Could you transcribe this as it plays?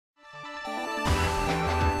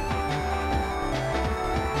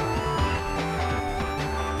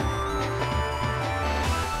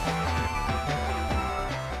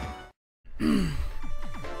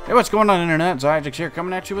Hey, what's going on, Internet? Xiagax here,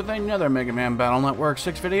 coming at you with another Mega Man Battle Network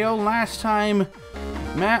 6 video. Last time,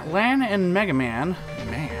 Lan and Megaman,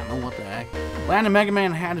 what the heck? Lan and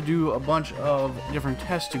Megaman had to do a bunch of different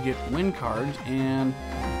tests to get win cards, and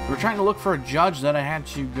we were trying to look for a judge that I had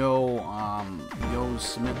to go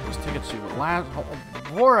submit those tickets to. But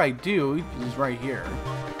before I do, he's right here.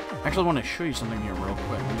 I actually want to show you something here real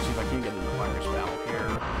quick. Let me see if I can get into the virus battle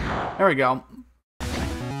here. There we go.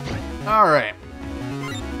 All right.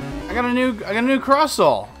 I got a new cross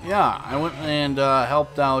soul. Yeah, I went and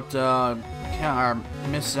helped out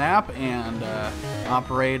Miss Zap and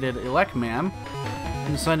operated Megaman. I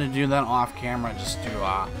decided to do that off camera just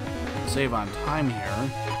to save on time here.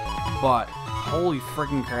 But holy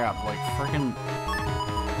freaking crap! Like freaking,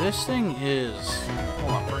 this thing is.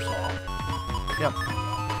 Hold on, first of all. Yep.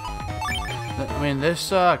 I mean, this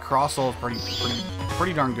cross soul is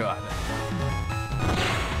pretty darn good.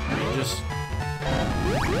 I mean, just.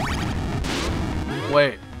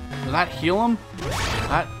 Wait, did that heal him?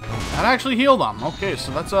 That actually healed him. Okay, so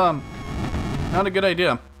that's not a good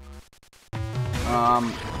idea. I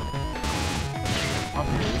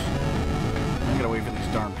gotta wait for these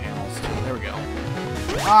darn panels. There we go.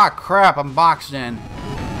 Ah, crap! I'm boxed in.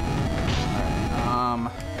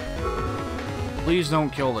 Alright, please don't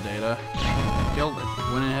kill the data. Killed it.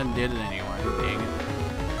 Went ahead and did it anyway. Dang it.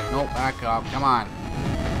 Nope, back up. Come on.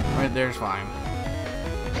 Right there's fine.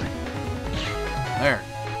 There.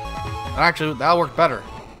 Actually, that'll work better.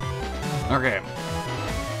 Okay.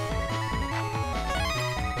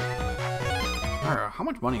 Alright, how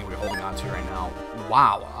much money are we holding on to right now?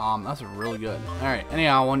 Wow, that's really good. Alright,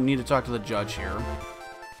 anyhow, I need to talk to the judge here.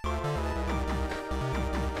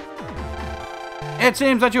 It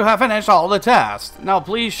seems that you have finished all the tests. Now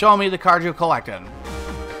please show me the cards you collected.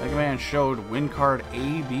 Megaman showed win card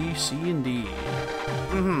A, B, C, and D.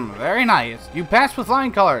 Very nice. You passed with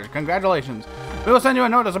flying colors. Congratulations. We will send you a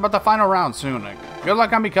notice about the final round soon. Good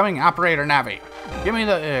luck on becoming Operator Navi.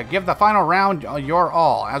 Give the final round your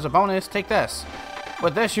all. As a bonus, take this.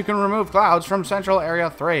 With this, you can remove clouds from Central Area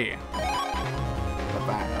 3.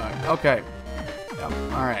 Okay. Yep.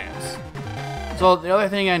 Alright. So, the other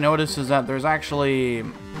thing I noticed is that there's a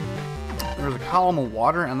column of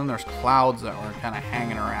water, and then there's clouds that were kind of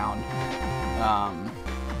hanging around.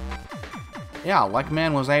 Yeah,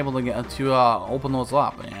 Megaman was able to get to open those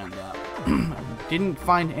up, and didn't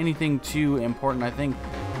find anything too important, I think,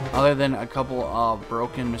 other than a couple of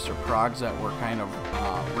broken Mr. Progs that were kind of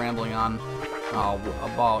rambling on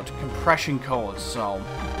about compression codes, so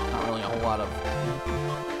not really a whole lot of,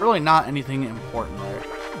 really not anything important there.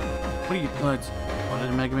 What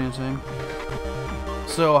did Megaman say?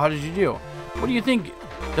 So, how did you do? What do you think?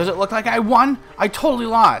 Does it look like I won? I totally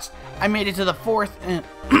lost. I made it to the fourth,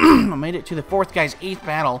 I made it to the fourth guy's 8th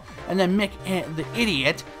battle, and then Mick, the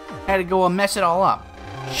idiot, had to go and mess it all up.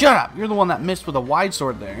 Shut up! You're the one that missed with a wide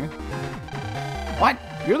sword there. What?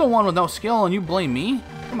 You're the one with no skill, and you blame me?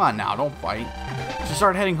 Come on now, don't fight. Just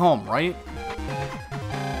start heading home, right?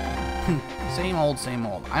 Same old, same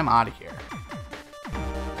old. I'm out of here.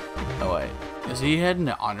 Oh wait, is he heading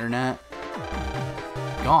to UnderNet?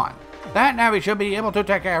 Gone. That Navi should be able to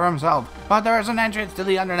take care of himself, but there is an entrance to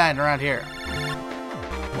the UnderNet around here.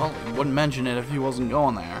 Well, he wouldn't mention it if he wasn't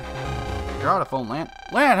going there. You're out of phone, Lan.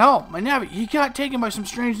 Lan, help! My Navi, he got taken by some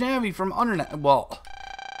strange Navi from UnderNet. Well,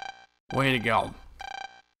 way to go.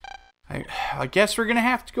 I guess we're gonna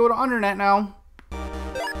have to go to UnderNet now.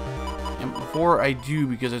 And before I do,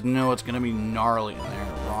 because I know it's gonna be gnarly in there,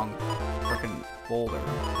 wrong frickin' folder.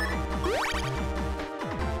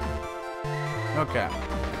 Okay.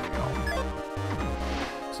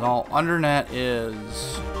 So, UnderNet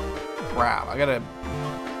is crap. I gotta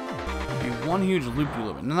do one huge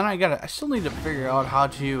loop-de-loop, and then I still need to figure out how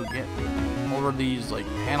to get over these like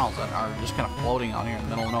panels that are just kind of floating out here in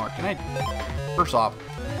the middle of nowhere. Can I? First off,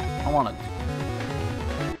 I'm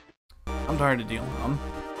tired of dealing with them.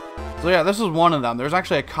 So yeah, this is one of them. There's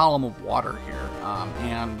actually a column of water here,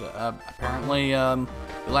 and apparently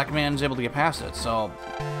Megaman is able to get past it. So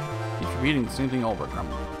he's repeating the same thing over from.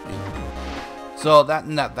 So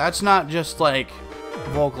that's not just like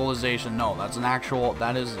vocalization. No, that's an actual.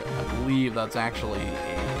 That is, I believe, that's actually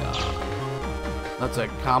that's a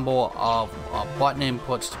combo of button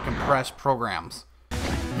inputs to compress programs.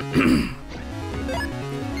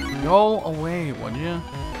 Go away, would you?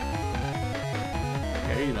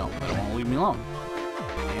 Okay, you don't want to leave me alone.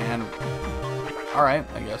 And all right,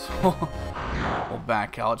 I guess we'll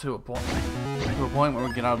back out to a point where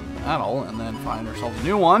we get out of the battle and then find ourselves a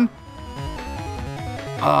new one.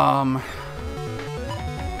 How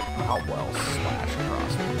well slash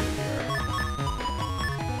across here.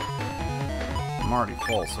 I'm already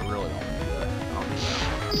full, so really don't need that. I'll do that.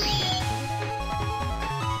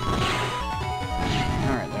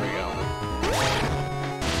 Alright, there we go.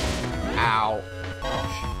 Ow. Oh,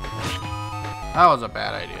 shit. That was a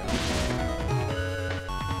bad idea.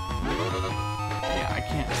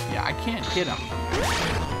 Yeah, I can't hit him.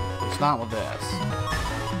 It's not with this.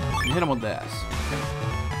 You hit him with this.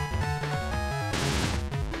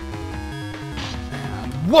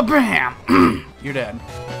 And wha-bam! You're dead.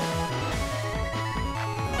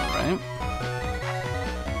 Alright.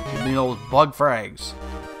 Give me those bug frags.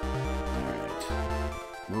 Alright.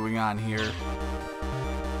 Moving on here.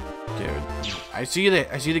 Dude. I see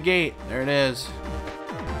the gate. There it is.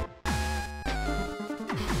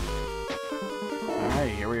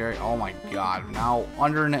 Alright, here we are. Oh my god. Now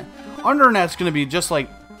UnderNet's gonna be just like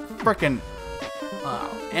frickin'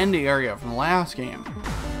 end area from the last game.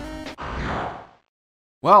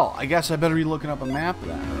 Well, I guess I better be looking up a map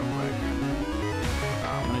then real quick.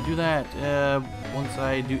 I'm gonna do that once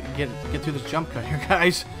I get through this jump cut here,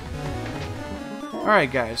 guys.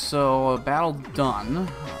 Alright, guys, so battle done.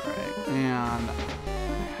 Alright, and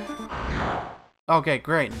okay,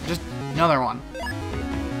 great. Just another one.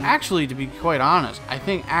 Actually, to be quite honest, I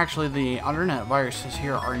think actually the UnderNet viruses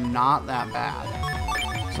here are not that bad.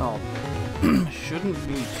 So shouldn't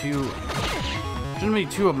be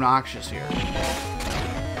too obnoxious here.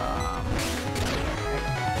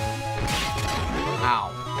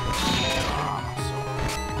 Ow. So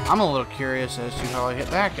I'm a little curious as to how I hit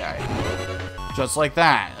that guy. Just like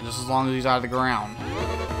that, just as long as he's out of the ground.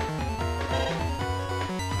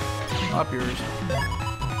 Up yours.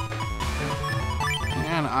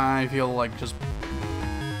 And I feel like just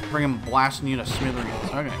blasting you to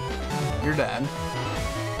smithereens. Okay, you're dead.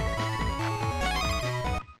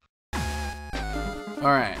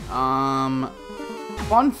 Alright,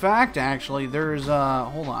 fun fact, actually, there's,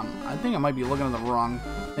 hold on, I think I might be looking at the wrong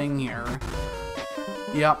thing here.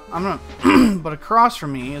 Yep, I'm not, but across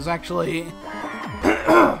from me is actually,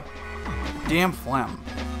 damn phlegm,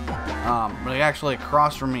 but actually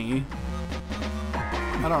across from me,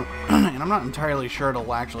 and I'm not entirely sure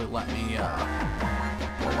it'll actually let me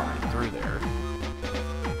through there.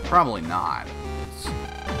 Probably not.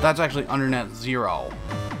 That's actually UnderNet 0.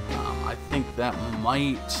 I think that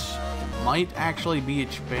might actually be a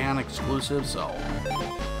Japan exclusive, so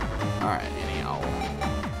alright, anyhow.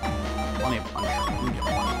 Plenty of punch. Let me get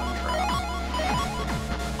plenty of traps.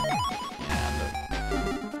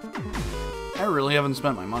 And I really haven't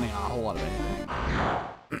spent my money on a whole lot of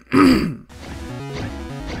anything.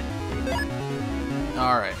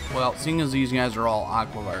 Alright, well, seeing as these guys are all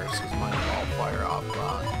aqua viruses, might as well fire off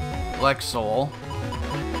Lexol.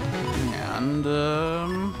 And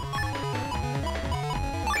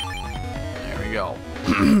go.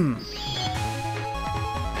 And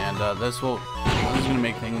this is gonna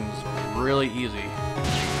make things really easy.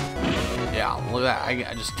 Yeah, look at that.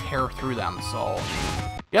 I just tear through them. So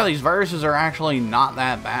yeah, these viruses are actually not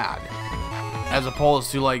that bad, as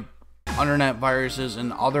opposed to like UnderNet viruses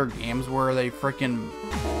in other games where they freaking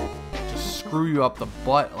just screw you up the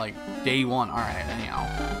butt like day one. All right, anyhow,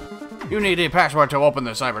 you need a password to open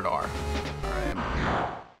the cyber door. All right,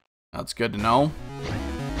 that's good to know.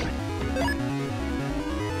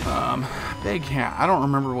 Big Hat, I don't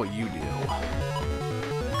remember what you do.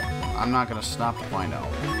 I'm not gonna stop to find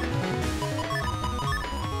out.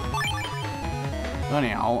 So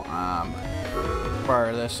anyhow,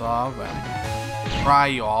 fire this off and try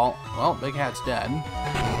you all. Well, Big Hat's dead.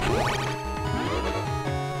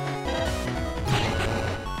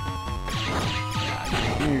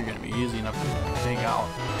 Yeah, you're gonna be easy enough to take out.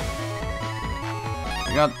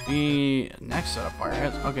 I got the next set of fire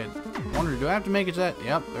hits. Okay, wonder, do I have to make it that?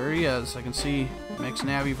 Yep, there he is. I can see Mix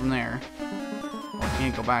Navi from there. Well, I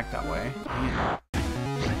can't go back that way.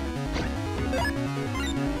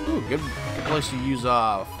 Ooh, good place to use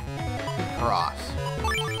cross.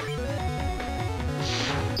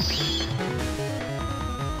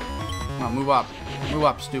 Come on, move up,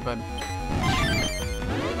 stupid.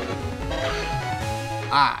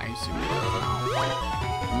 Ah, I see what it is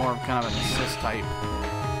now. More of kind of an assist type.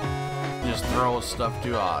 Just throw stuff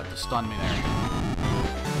to stun me there.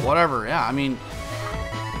 Whatever, yeah, I mean,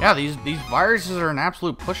 yeah, these viruses are an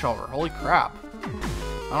absolute pushover. Holy crap.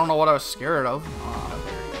 I don't know what I was scared of.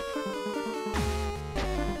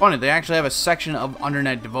 Funny, they actually have a section of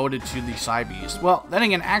UnderNet devoted to the Cybeast. Well, then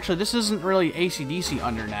again, actually, this isn't really AC/DC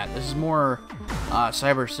UnderNet. This is more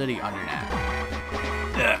Cyber City UnderNet.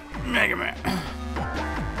 Megaman.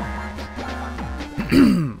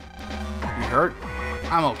 You hurt?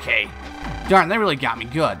 I'm okay. Darn, they really got me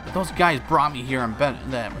good. But those guys brought me here and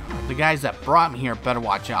the guys that brought me here better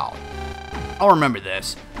watch out. I'll remember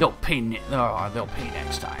this. They'll pay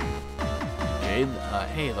next time. Okay,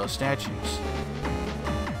 hey, those statues.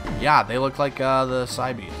 Yeah, they look like the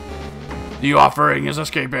Cybeast. The offering is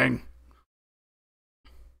escaping.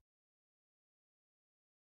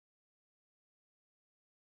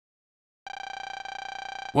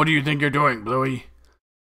 What do you think you're doing, Bluey?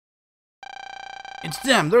 It's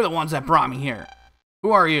them. They're the ones that brought me here.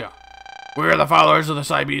 Who are you? We are the followers of the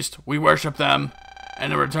Cybeast. We worship them.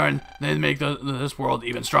 And in return, they make this world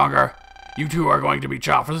even stronger. You two are going to be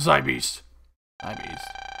chopped for the Cybeast. Cybeast.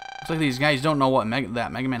 Looks like these guys don't know what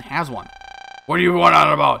that Megaman has one. What are you going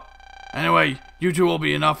on about? Anyway, you two will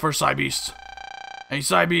be enough for Cybeast. Hey,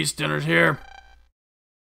 Cybeast, dinner's here.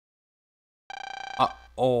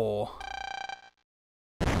 Oh.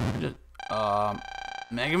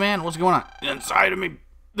 Megaman, what's going on? Inside of me,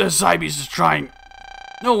 the Cybeast is trying.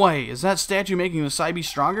 No way, is that statue making the Cybeast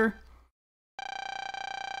stronger?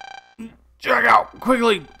 Check out,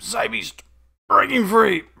 quickly, Cybeast, breaking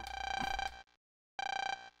free.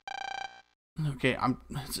 Okay, I'm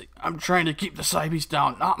trying to keep the Cybeast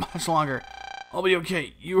down, not much longer. I'll be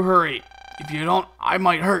okay, you hurry. If you don't, I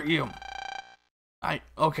might hurt you.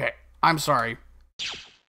 Okay, I'm sorry.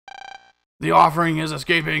 The offering is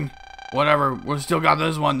escaping. Whatever, we've still got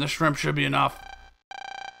this one. This shrimp should be enough.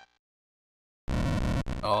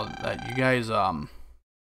 Oh, that you guys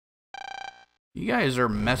are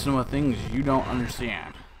messing with things you don't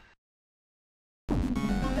understand.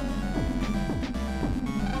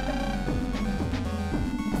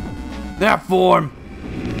 That form.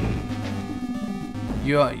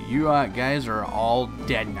 You guys are all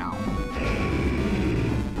dead now.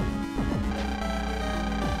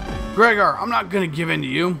 Gregar, I'm not gonna give in to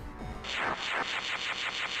you.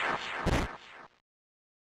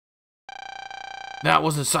 That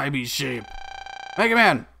was a Cybeast shape.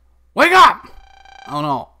 Megaman, wake up! Oh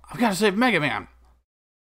no, I've got to save Megaman.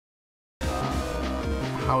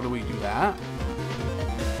 How do we do that?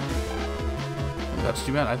 That's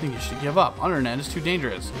too bad. I think you should give up. UnderNet is too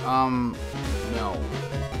dangerous. No.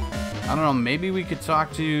 I don't know. Maybe we could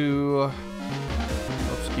talk to.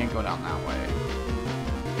 Oops, can't go down that way.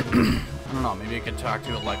 I don't know. Maybe I could talk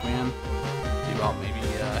to a Megaman. See about maybe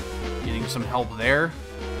getting some help there.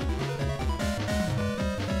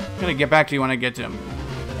 I'm gonna get back to you when I get to him.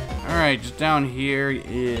 Alright, just down here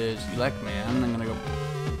is Megaman. I'm gonna go.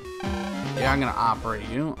 Yeah, I'm gonna operate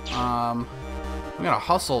you. I'm gonna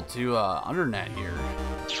hustle to UnderNet here.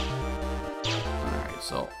 Alright,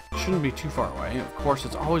 so shouldn't be too far away. Of course,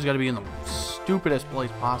 it's always got to be in the stupidest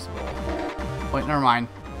place possible. Wait, never mind.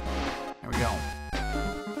 There we go.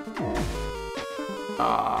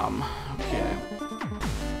 Okay.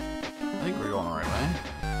 I think we're going the right way.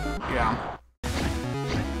 Yeah.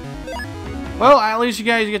 Well, at least you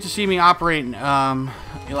guys get to see me operate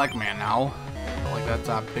Megaman now. Like that's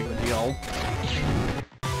a big deal.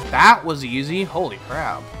 That was easy. Holy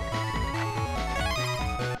crap.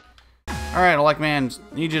 Alright, Megaman,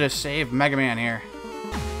 need you to save Megaman here.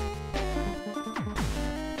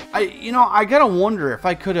 I gotta wonder if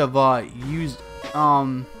I could have used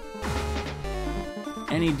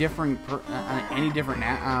any different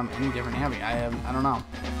Navi. I don't know.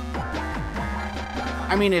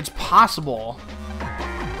 I mean, it's possible.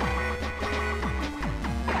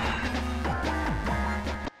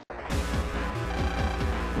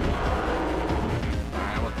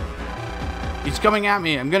 He's coming at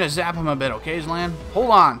me. I'm gonna zap him a bit, okay, Zlan? Hold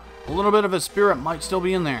on. A little bit of his spirit might still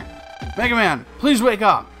be in there. Megaman, please wake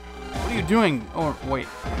up. What are you doing? Oh, wait.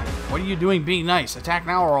 What are you doing being nice? Attack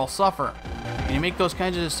now or I'll suffer. Can you make those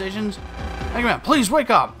kinds of decisions? Megaman, please wake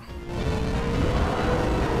up.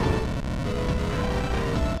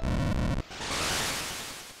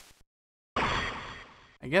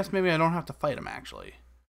 I guess maybe I don't have to fight him, actually.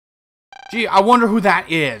 Gee, I wonder who that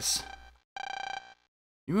is.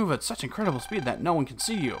 You move at such incredible speed that no one can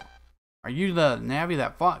see you. Are you the Navi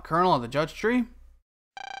that fought Colonel of the Judge Tree?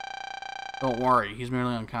 Don't worry, he's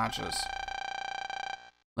merely unconscious.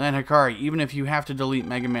 Lan Hikari, even if you have to delete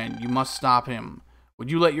Megaman, you must stop him. Would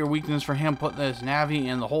you let your weakness for him put this Navi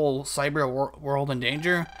and the whole cyber world in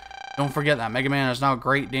danger? Don't forget that Megaman is now a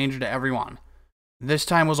great danger to everyone. This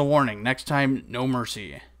time was a warning. Next time, no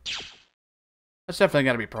mercy. That's definitely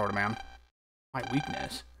got to be Proto-Man. My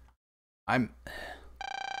weakness. I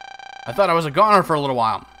thought I was a goner for a little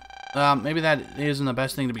while. Maybe that isn't the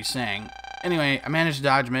best thing to be saying. Anyway, I managed to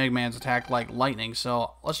dodge Megaman's attack like lightning,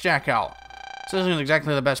 so let's jack out. This isn't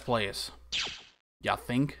exactly the best place. Ya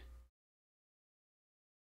think?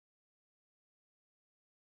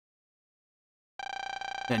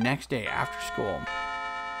 The next day after school.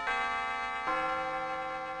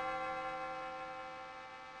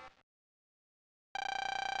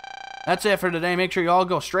 That's it for today. Make sure you all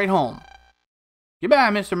go straight home. Goodbye,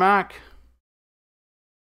 Mr. Mark.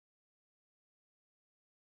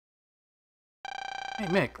 Hey,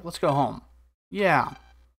 Mick, let's go home. Yeah.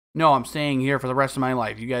 No, I'm staying here for the rest of my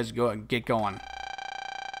life. You guys go get going.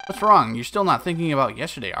 What's wrong? You're still not thinking about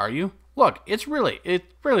yesterday, are you? Look, it's really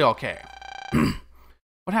okay.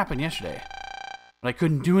 What happened yesterday? But I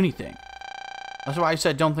couldn't do anything. That's why I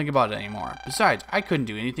said don't think about it anymore. Besides, I couldn't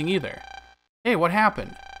do anything either. Hey, what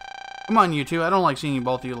happened? Come on, you two. I don't like seeing you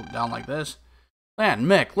both down like this. Lan,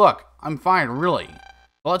 Mick, look, I'm fine, really.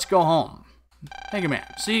 Well, let's go home.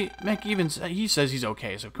 Megaman, see, Mick even he says he's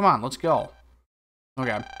okay, so come on, let's go.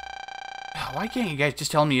 Okay. Why can't you guys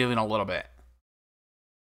just tell me even a little bit?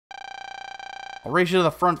 I'll race you to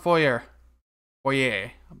the front foyer.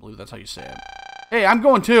 Foyer. I believe that's how you say it. Hey, I'm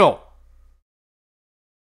going too!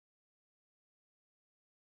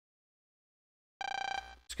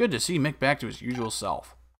 It's good to see Mick back to his usual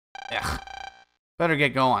self. Ugh. Better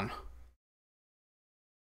get going.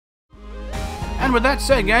 And with that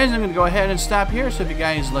said, guys, I'm going to go ahead and stop here. So if you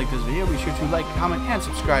guys like this video, be sure to like, comment, and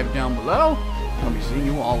subscribe down below. I'll be seeing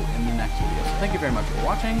you all in the next video. So thank you very much for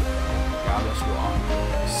watching. God bless you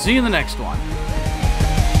all. See you in the next one.